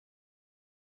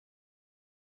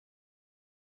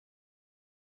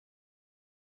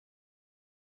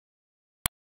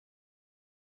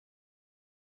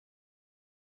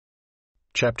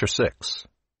Chapter 6.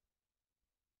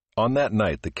 On that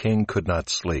night the king could not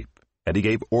sleep, and he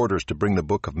gave orders to bring the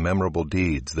book of memorable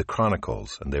deeds, the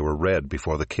Chronicles, and they were read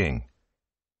before the king.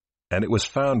 And it was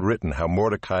found written how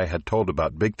Mordecai had told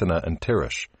about Bigthana and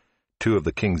Teresh, two of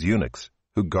the king's eunuchs,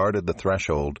 who guarded the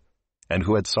threshold, and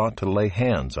who had sought to lay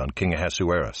hands on King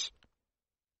Ahasuerus.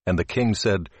 And the king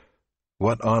said,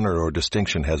 "What honor or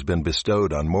distinction has been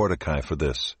bestowed on Mordecai for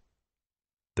this?"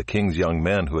 The king's young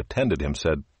men who attended him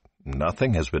said,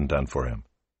 "Nothing has been done for him."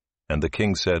 And the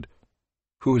king said,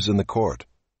 "Who is in the court?"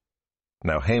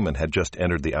 Now Haman had just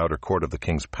entered the outer court of the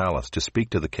king's palace to speak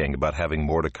to the king about having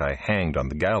Mordecai hanged on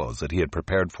the gallows that he had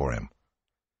prepared for him.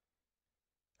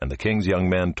 And the king's young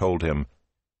men told him,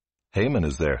 "Haman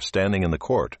is there, standing in the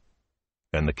court."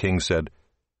 And the king said,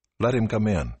 "Let him come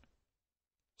in."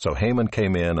 So Haman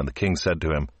came in, and the king said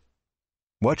to him,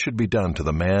 "What should be done to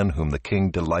the man whom the king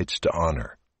delights to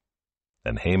honor?"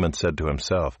 And Haman said to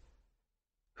himself,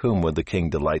 "Whom would the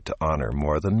king delight to honor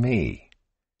more than me?"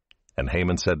 And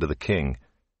Haman said to the king,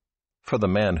 "For the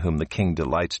man whom the king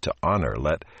delights to honor,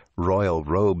 let royal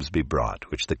robes be brought,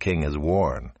 which the king has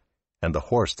worn, and the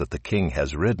horse that the king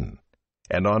has ridden,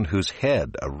 and on whose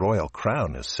head a royal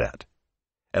crown is set.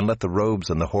 And let the robes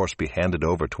and the horse be handed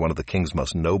over to one of the king's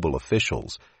most noble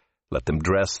officials. Let them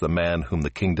dress the man whom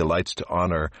the king delights to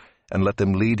honor, and let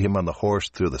them lead him on the horse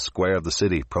through the square of the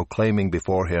city, proclaiming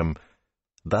before him,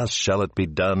 'Thus shall it be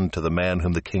done to the man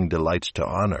whom the king delights to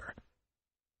honor.'"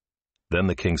 Then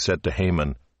the king said to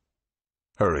Haman,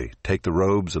 "Hurry, take the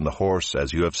robes and the horse,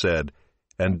 as you have said,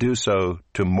 and do so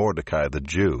to Mordecai the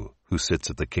Jew, who sits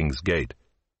at the king's gate.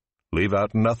 Leave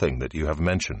out nothing that you have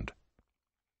mentioned."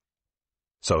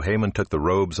 So Haman took the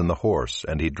robes and the horse,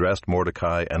 and he dressed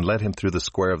Mordecai and led him through the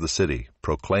square of the city,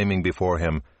 proclaiming before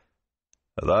him,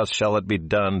 "Thus shall it be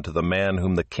done to the man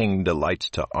whom the king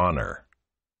delights to honor."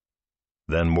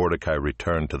 Then Mordecai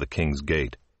returned to the king's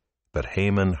gate, but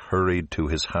Haman hurried to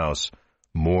his house,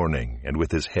 mourning and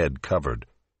with his head covered.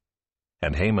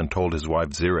 And Haman told his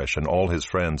wife Zeresh and all his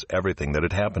friends everything that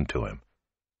had happened to him.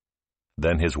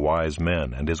 Then his wise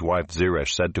men and his wife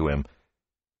Zeresh said to him,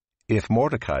 "If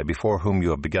Mordecai, before whom you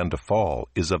have begun to fall,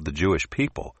 is of the Jewish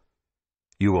people,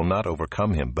 you will not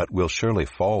overcome him, but will surely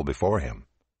fall before him."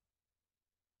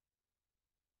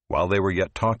 While they were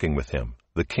yet talking with him,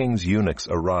 the king's eunuchs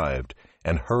arrived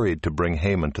and hurried to bring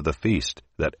Haman to the feast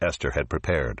that Esther had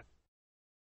prepared.